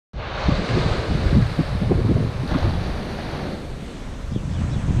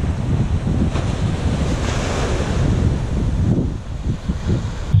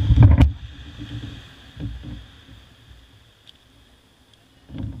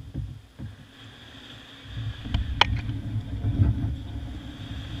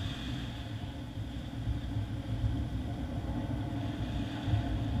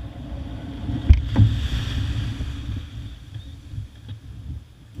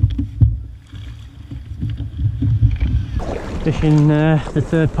fishing the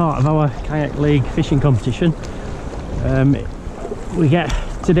third part of our kayak league fishing competition.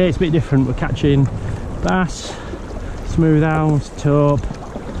 Today it's a bit different. We're catching bass, smoothounds, taupe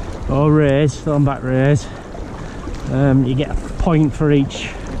or rays, thornback rays. You get a point for each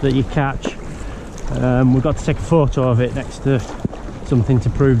that you catch. We've got to take a photo of it next to something to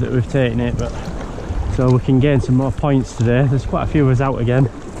prove that we've taken it, but so we can gain some more points today. There's quite a few of us out again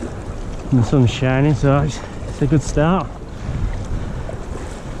and the sun's shining, so it's a good start.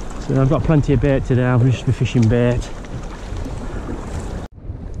 So I've got plenty of bait today. I'll just be fishing bait.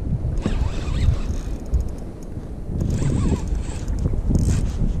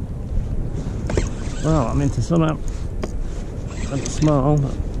 Well, I'm into some out. It's small,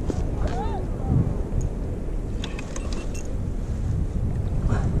 but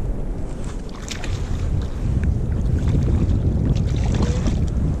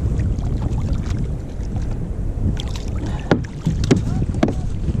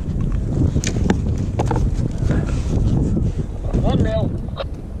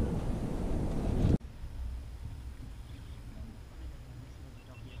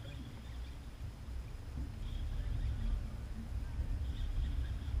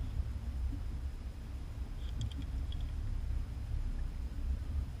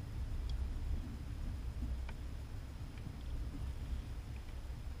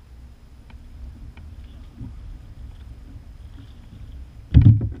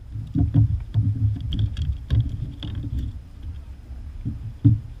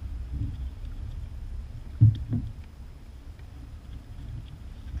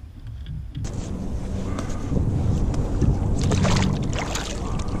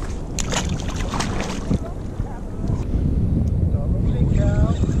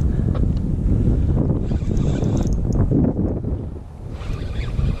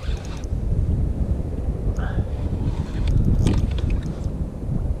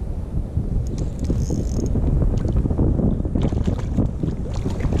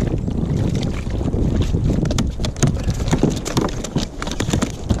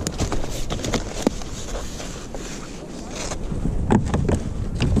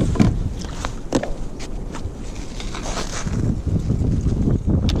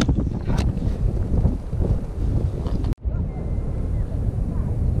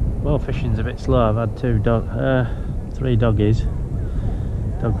fishing's a bit slow. I've had three doggies,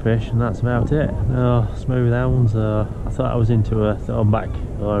 dogfish, and that's about it. No smooth hounds. I thought I was into a thornback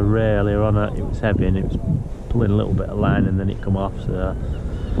or a ray earlier on. It was heavy and it was pulling a little bit of line and then it come off, so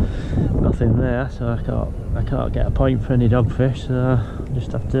nothing there. So I can't get a point for any dogfish, so I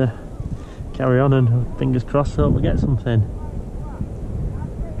just have to carry on and fingers crossed hope we get something.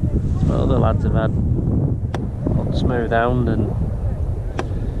 So other lads have had smooth hound and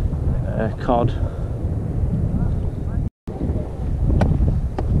cod.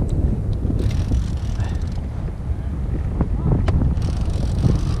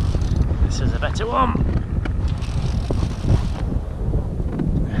 This is a better one.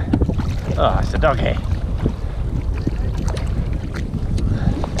 Oh, it's a doggy.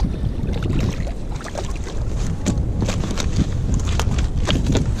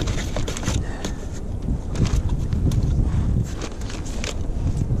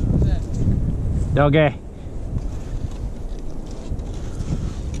 Doggy.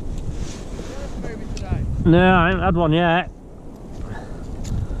 No, I haven't had one yet.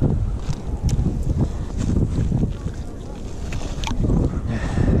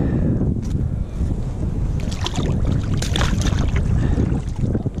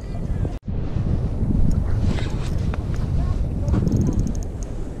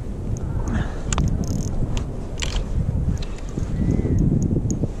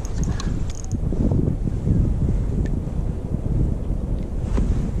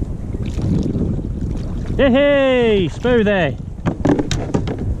 Hey, smoothie!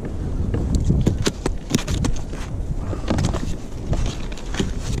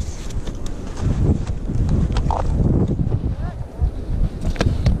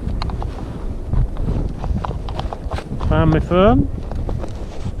 Found my phone.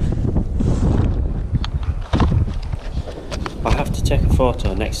 I have to take a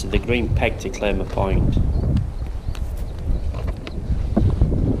photo next to the green peg to claim a point.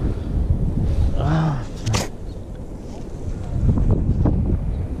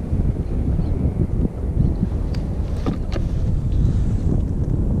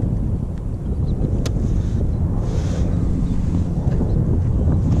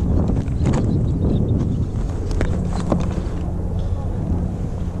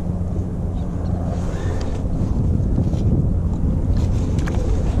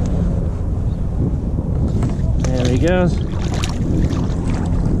 There he goes.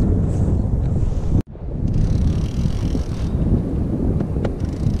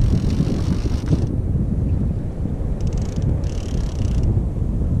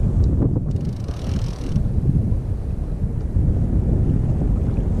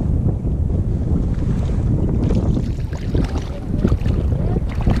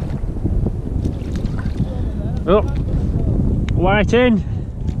 Whiting.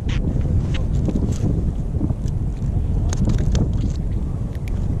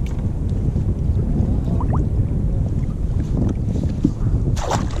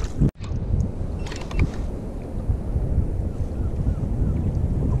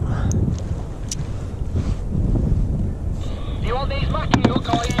 You want these mackie hook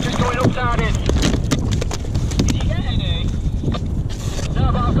or are you just going up tarded? Did you get any?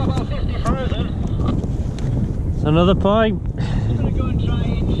 No, but I've got about 50 frozen. It's another point. I'm going to go and try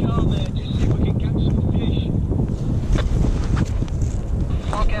inshore, mate, just see if we can catch some fish.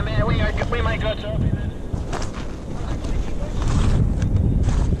 Okay, mate, we might go to then.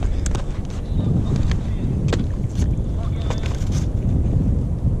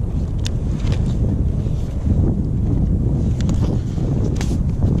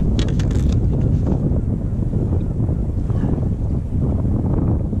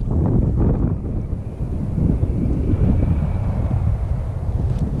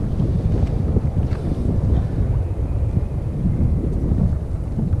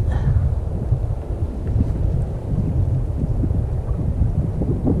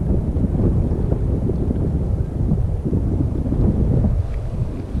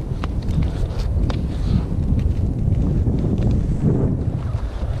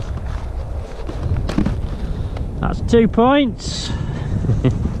 That's 2 points.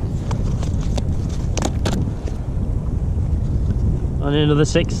 Only another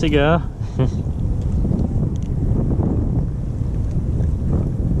 6 to go.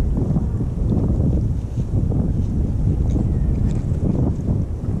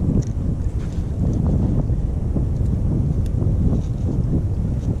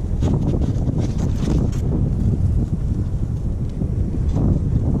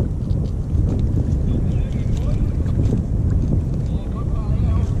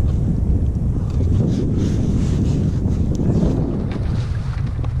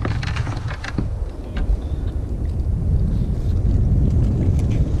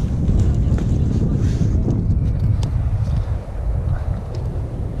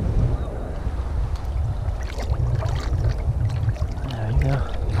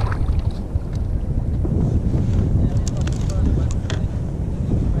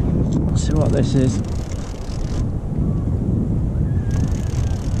 See what this is.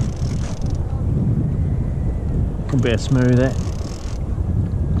 Could be a smoothie.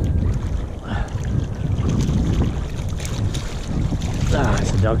 Ah,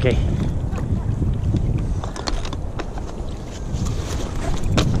 it's a doggy.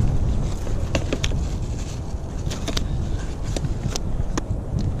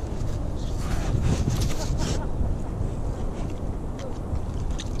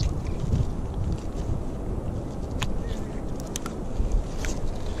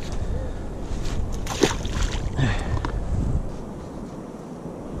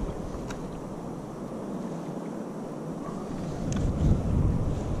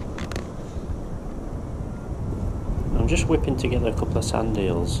 I'm just whipping together a couple of sand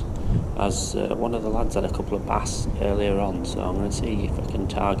eels, as one of the lads had a couple of bass earlier on, so I'm going to see if I can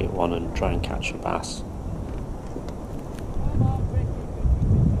target one and try and catch a bass.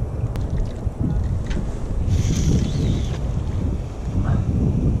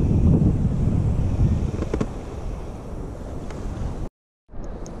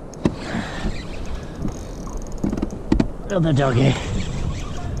 Another doggy.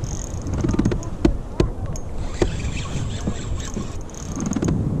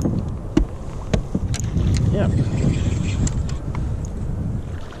 Yep.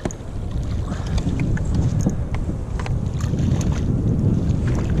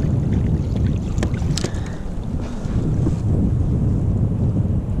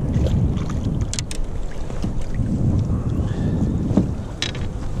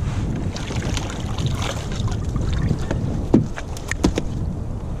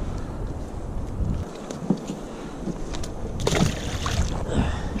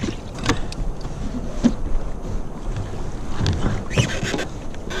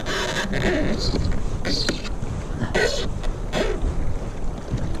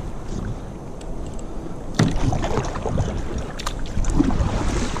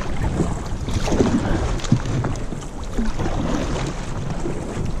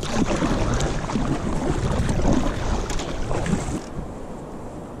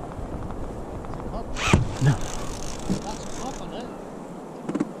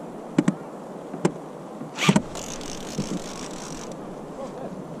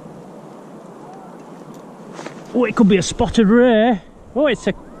 Oh, it could be a spotted ray. Oh, it's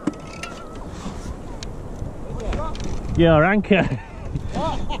a... Your anchor.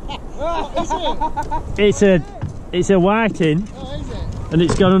 It's a whiting. And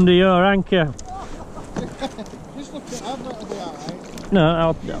it's gone under your anchor. Just look at that, that'll be alright. No,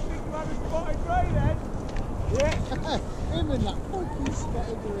 I'll... Yeah, him and that fucking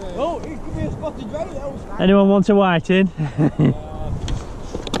spotted ray. Oh, it could be a spotted ray, that was nice. Anyone want a whiting?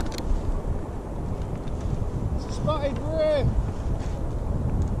 It's a spotted ray.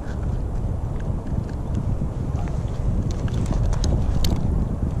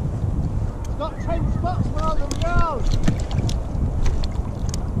 It's got 10 spots more than yours.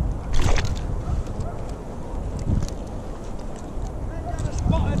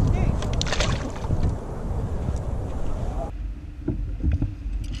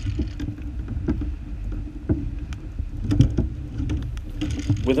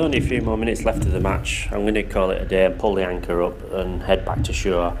 With only a few more minutes left of the match, I'm going to call it a day and pull the anchor up and head back to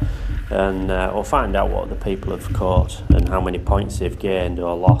shore, and we'll find out what the people have caught and how many points they've gained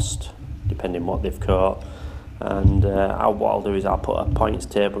or lost depending what they've caught. And what I'll do is I'll put a points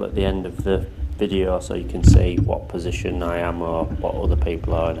table at the end of the video so you can see what position I am or what other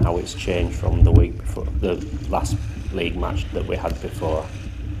people are and how it's changed from the week before, the last league match that we had before.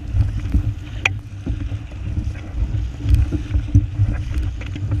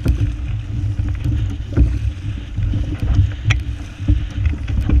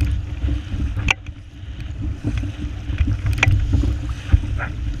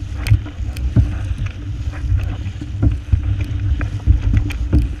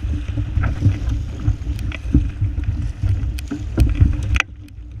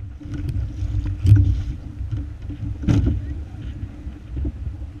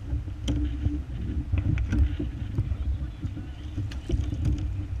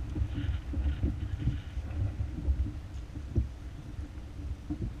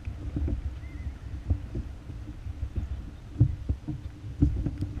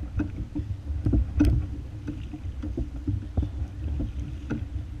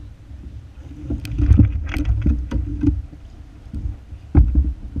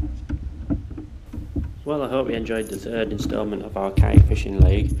 Well, I hope you enjoyed the third instalment of our kayak fishing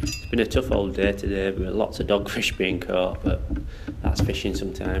league. It's been a tough old day today with lots of dogfish being caught, but that's fishing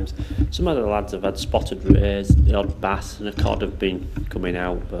sometimes. Some of the lads have had spotted rays, the odd bass and a cod have been coming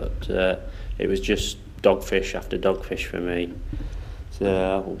out, but it was just dogfish after dogfish for me.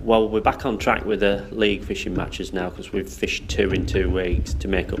 So, well, we're back on track with the league fishing matches now because we've fished 2 in 2 weeks to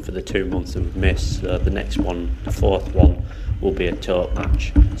make up for the 2 months that we've missed. So the next one, the 4th one, will be a tote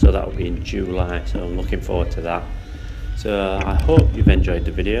match, so that will be in July, so I'm looking forward to that. So I hope you've enjoyed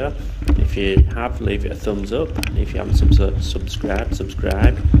the video. If you have, leave it a thumbs up. If you haven't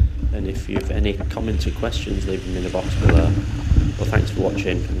subscribe, and if you have any comments or questions, leave them in the box below. Well, thanks for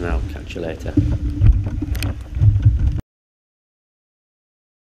watching and I'll catch you later.